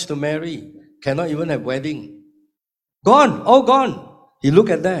 pledged to marry, cannot even have wedding. Gone, all gone. He looked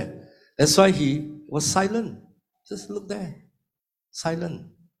at that. That's why he was silent. Just look there, silent.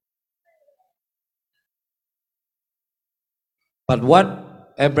 But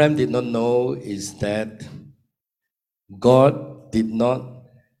what Abraham did not know is that God did not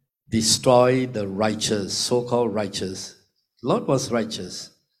destroy the righteous, so-called righteous. Lot was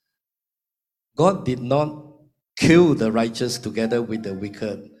righteous. God did not kill the righteous together with the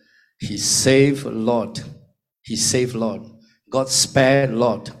wicked. He saved Lot. He saved Lot. God spared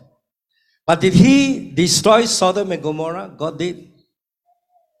Lot. But did he destroy Sodom and Gomorrah? God did.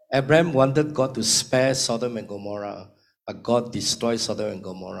 Abraham wanted God to spare Sodom and Gomorrah, but God destroyed Sodom and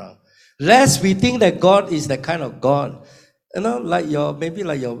Gomorrah. Lest we think that God is the kind of God, like your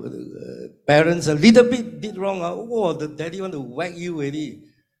parents a little bit did wrong. Oh, the daddy want to whack you already.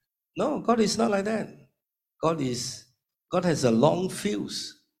 No, God is not like that. God has a long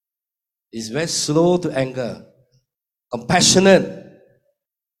fuse. He's very slow to anger, compassionate.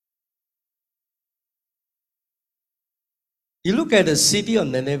 You look at the city of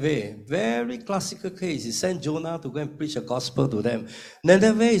Nineveh, very classical case. He sent Jonah to go and preach the gospel to them.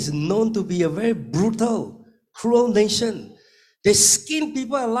 Nineveh is known to be a very brutal, cruel nation. They skin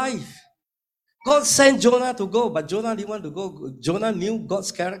people alive. God sent Jonah to go, but Jonah didn't want to go. Jonah knew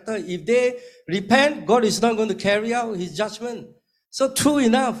God's character. If they repent, God is not going to carry out his judgment. So true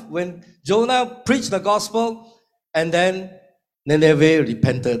enough, when Jonah preached the gospel, and then Nineveh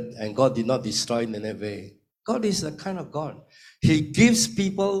repented, and God did not destroy Nineveh. God is the kind of God. He gives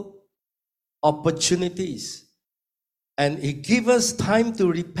people opportunities, and he gives us time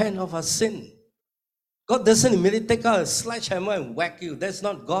to repent of our sin. God doesn't immediately take out a sledgehammer and whack you. That's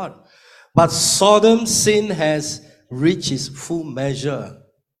not God. But Sodom's sin has reached its full measure.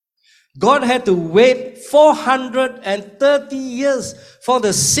 God had to wait 430 years for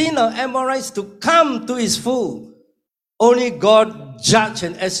the sin of Amorites to come to its full. Only God judge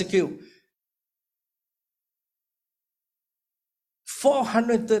and execute.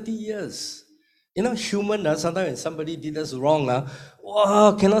 430 years. Human, sometimes when somebody did us wrong,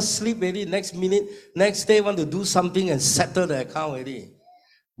 cannot sleep already. Next minute, next day want to do something and settle the account already.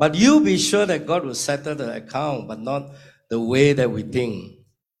 But you be sure that God will settle the account, but not the way that we think.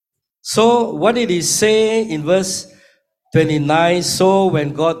 So what did he say in verse 29? So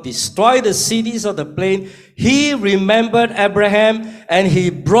when God destroyed the cities of the plain, he remembered Abraham, and he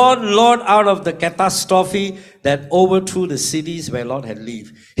brought Lot out of the catastrophe that overthrew the cities where Lot had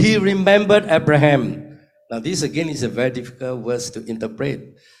lived. He remembered Abraham. Now this again is a very difficult verse to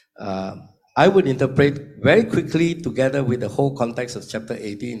interpret. I would interpret very quickly together with the whole context of chapter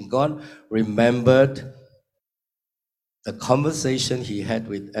 18. God remembered the conversation he had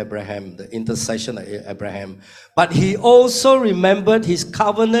with Abraham, the intercession of Abraham. But he also remembered his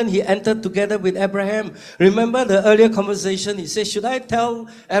covenant he entered together with Abraham. Remember the earlier conversation? He said, should I tell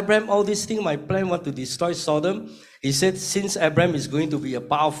Abraham all these things? My plan was to destroy Sodom. He said, since Abraham is going to be a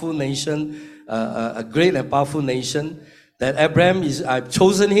powerful nation, a great and powerful nation, that I've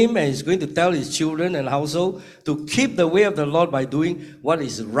chosen him, and he's going to tell his children and household to keep the way of the Lord by doing what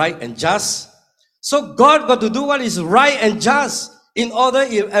is right and just. So God got to do what is right and just in order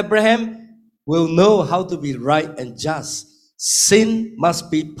if Abraham will know how to be right and just. Sin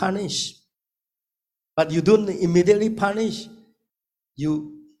must be punished. But you don't immediately punish.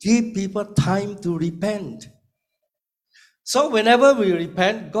 You give people time to repent. So whenever we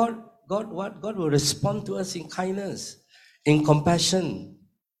repent, God will respond to us in kindness. in compassion.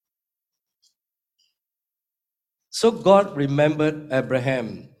 So God remembered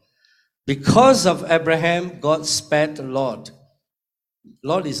Abraham. Because of Abraham, God spared Lot.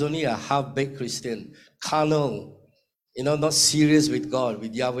 Lot is only a half-baked Christian, carnal, not serious with God,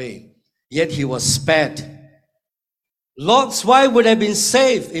 with Yahweh. Yet he was spared. Lot's wife would have been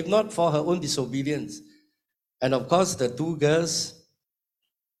saved if not for her own disobedience. And of course, the two girls,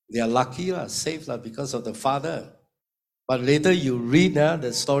 they are lucky, saved because of the father. But later you read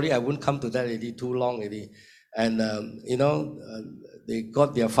the story, I won't come to that already, too long already. And, they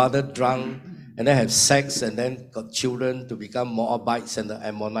got their father drunk and then have sex and then got children to become Moabites and the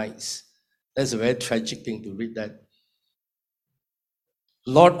Ammonites. That's a very tragic thing to read that.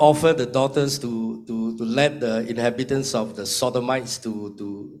 Lord offered the daughters to let the inhabitants of the Sodomites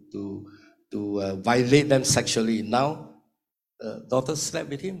to violate them sexually. Now, daughters slept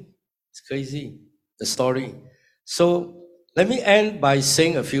with him. It's crazy, the story. So let me end by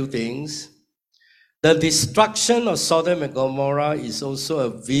saying a few things. The destruction of Sodom and Gomorrah is also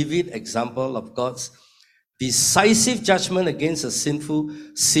a vivid example of God's decisive judgment against a sinful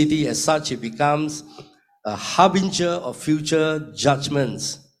city. As such, it becomes a harbinger of future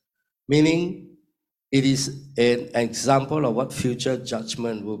judgments, meaning it is an example of what future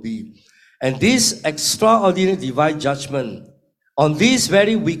judgment will be. And this extraordinary divine judgment on this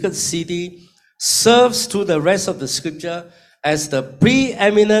very wicked city serves to the rest of the scripture as the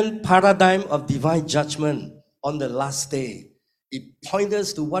preeminent paradigm of divine judgment on the last day. It points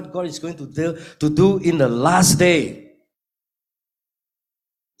us to what God is going to do in the last day.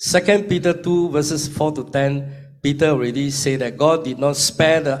 2 Peter 2 verses 4 to 10, Peter already said that God did not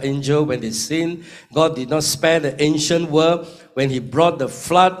spare the angel when they sinned. God did not spare the ancient world when he brought the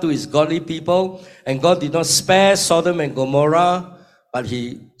flood to his godly people. And God did not spare Sodom and Gomorrah, but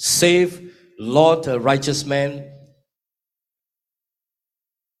he saved Lot, a righteous man.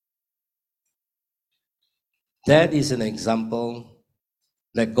 That is an example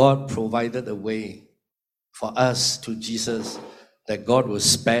that God provided a way for us to Jesus, that God will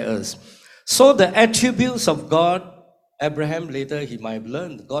spare us. So the attributes of God, Abraham later he might have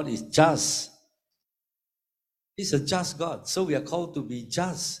learned, God is just. He's a just God. So we are called to be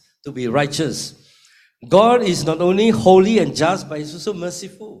just, to be righteous. God is not only holy and just, but he's also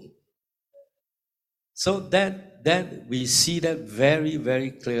merciful. So that we see that very, very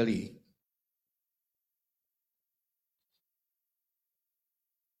clearly.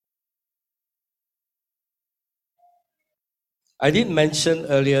 I did mention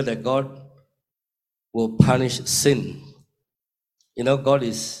earlier that God will punish sin. God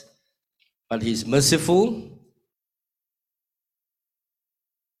is, but he's merciful.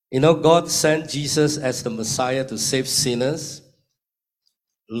 God sent Jesus as the Messiah to save sinners.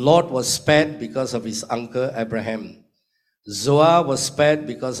 Lot was spared because of his uncle Abraham. Zoar was spared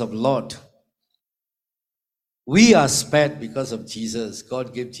because of Lot. We are spared because of Jesus.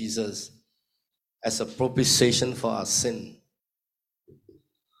 God gave Jesus as a propitiation for our sin.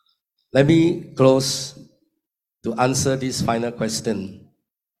 Let me close to answer this final question.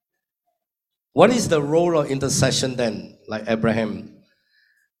 What is the role of intercession then, like Abraham?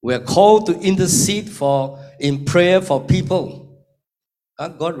 We are called to intercede in prayer for people.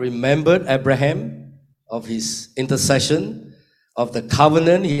 God remembered Abraham of his intercession, of the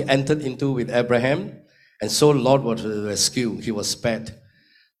covenant he entered into with Abraham, and so Lord was rescued. He was spared.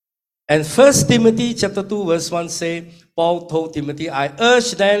 And 1 Timothy chapter 2 verse 1 say, Paul told Timothy, I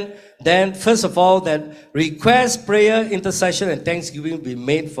urge then first of all that request, prayer, intercession, and thanksgiving be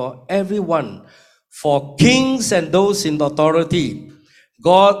made for everyone, for kings and those in authority.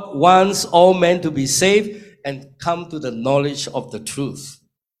 God wants all men to be saved and come to the knowledge of the truth.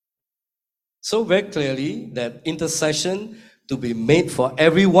 So very clearly that intercession to be made for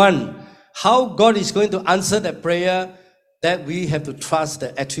everyone. How God is going to answer that prayer, that we have to trust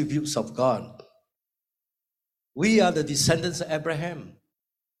the attributes of God. We are the descendants of Abraham.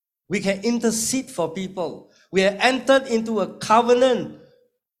 We can intercede for people. We have entered into a covenant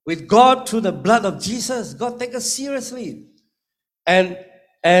with God through the blood of Jesus. God take us seriously.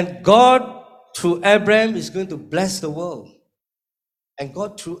 And God through Abraham is going to bless the world. And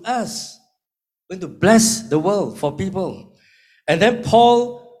God through us going to bless the world for people. And then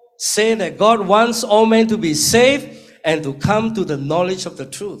Paul said that God wants all men to be saved and to come to the knowledge of the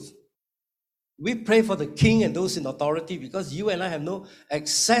truth. We pray for the king and those in authority because you and I have no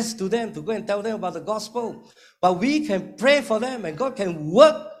access to them to go and tell them about the gospel. But we can pray for them and God can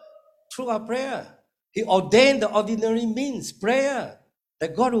work through our prayer. He ordained the ordinary means, prayer,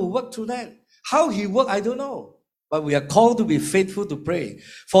 that God will work through that. How he worked, I don't know. but we are called to be faithful to pray.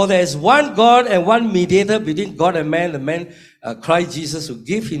 For there is one God and one mediator between God and man, the man Christ Jesus, who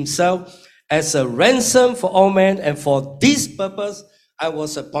gave himself as a ransom for all men, and for this purpose I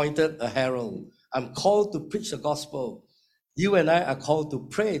was appointed a herald. I'm called to preach the gospel. You and I are called to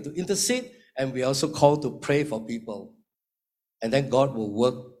pray, to intercede, and we are also called to pray for people. And then God will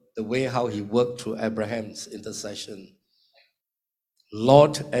work the way how he worked through Abraham's intercession.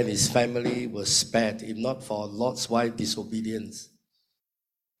 Lot and his family were spared, if not for Lot's wife disobedience.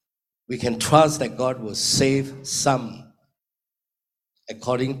 We can trust that God will save some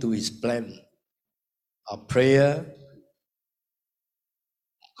according to his plan. Our prayer,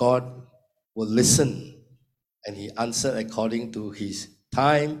 God will listen, and he answered according to his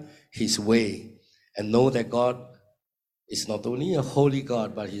time, his way, and know that God is not only a holy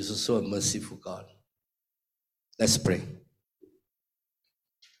God, but he's also a merciful God. Let's pray.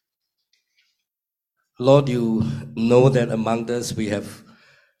 Lord, you know that among us we have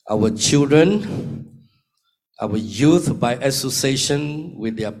our children, our youth by association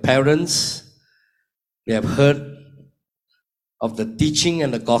with their parents. They have heard of the teaching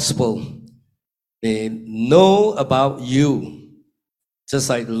and the gospel. They know about you, just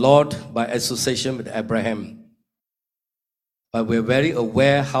like Lot by association with Abraham. But we're very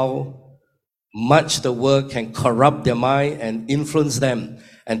aware how much the world can corrupt their mind and influence them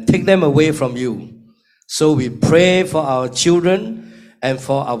and take them away from you. So we pray for our children and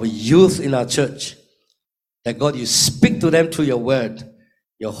for our youth in our church, that God, you speak to them through your word.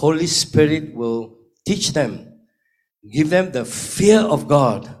 Your Holy Spirit will teach them, give them the fear of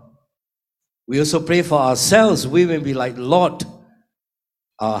God. We also pray for ourselves. We will be like Lot.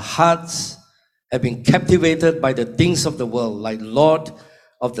 Our hearts have been captivated by the things of the world, like Lot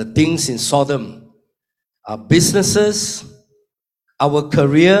of the things in Sodom. Our businesses, our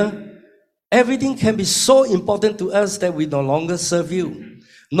career, everything can be so important to us that we no longer serve you.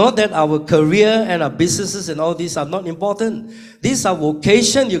 Not that our career and our businesses and all these are not important. These are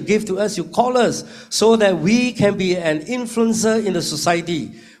vocation you give to us, you call us, so that we can be an influencer in the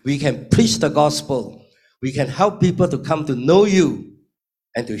society. We can preach the gospel. We can help people to come to know you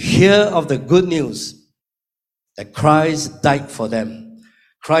and to hear of the good news that Christ died for them.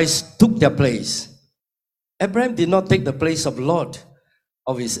 Christ took their place. Abraham did not take the place of Lot.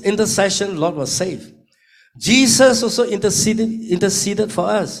 Of his intercession, Lot was saved. Jesus also interceding for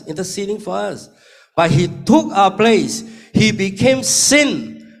us. But he took our place. He became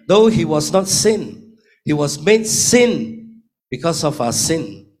sin, though he was not sin. He was made sin because of our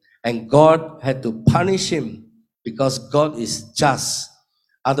sin. And God had to punish him because God is just.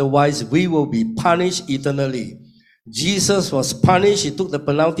 Otherwise, we will be punished eternally. Jesus was punished. He took the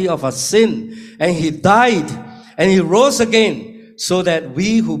penalty of our sin, and he died, and he rose again, so that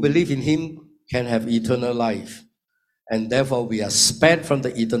we who believe in him can have eternal life. And therefore, we are spared from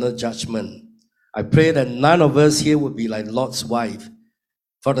the eternal judgment. I pray that none of us here would be like Lot's wife.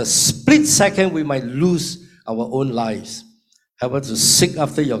 For the split second, we might lose our own lives. Help us to seek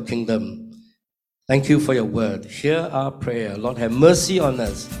after your kingdom. Thank you for your word. Hear our prayer. Lord, have mercy on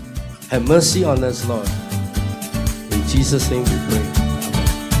us. Have mercy on us, Lord. In Jesus' name we pray.